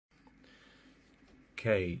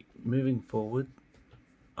Okay, moving forward,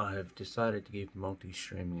 I have decided to give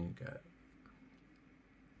multi-streaming a go.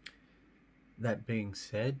 That being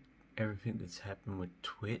said, everything that's happened with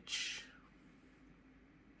Twitch,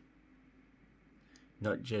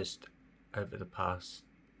 not just over the past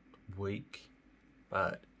week,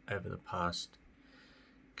 but over the past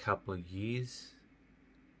couple of years,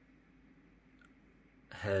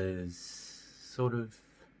 has sort of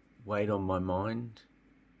weighed on my mind,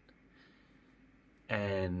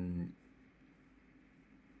 and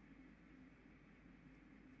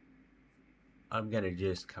I'm going to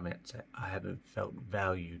just come out and say I haven't felt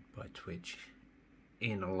valued by Twitch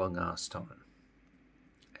in a long ass time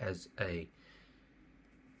as a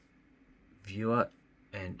viewer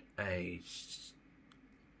and a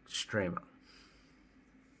streamer.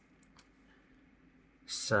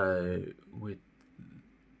 So with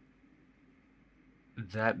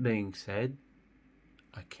that being said,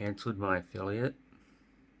 I cancelled my affiliate.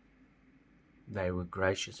 They were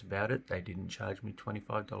gracious about it. They didn't charge me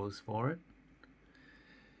 $25 for it,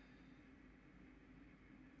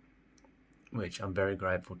 which I'm very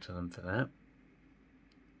grateful to them for that.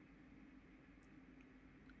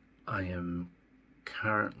 I am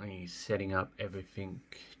currently setting up everything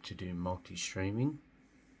to do multi-streaming.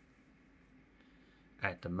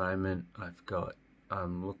 At the moment,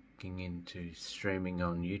 I'm looking into streaming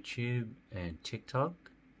on YouTube and TikTok.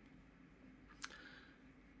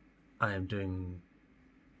 I am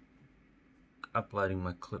uploading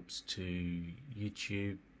my clips to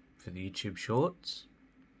YouTube for the YouTube Shorts.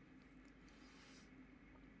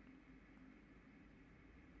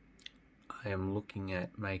 I am looking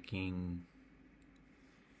at making...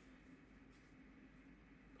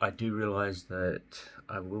 I do realise that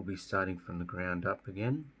I will be starting from the ground up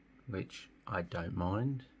again, which I don't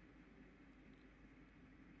mind.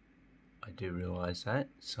 I do realise that,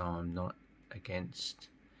 so I'm not against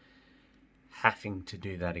having to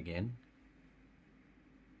do that again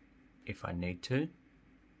if I need to.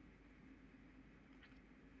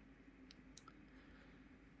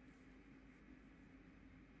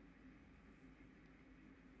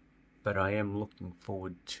 But I am looking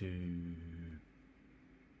forward to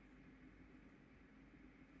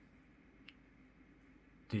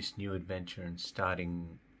this new adventure and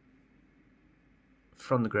starting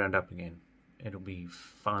from the ground up again. It'll be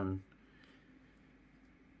fun,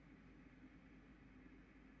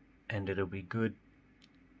 and it'll be good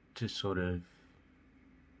to sort of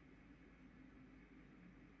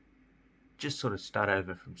start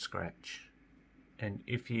over from scratch. And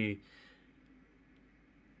if you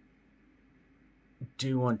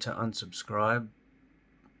do want to unsubscribe,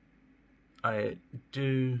 I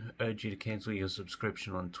do urge you to cancel your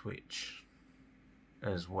subscription on Twitch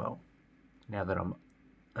as well, now that I'm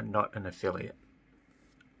not an affiliate.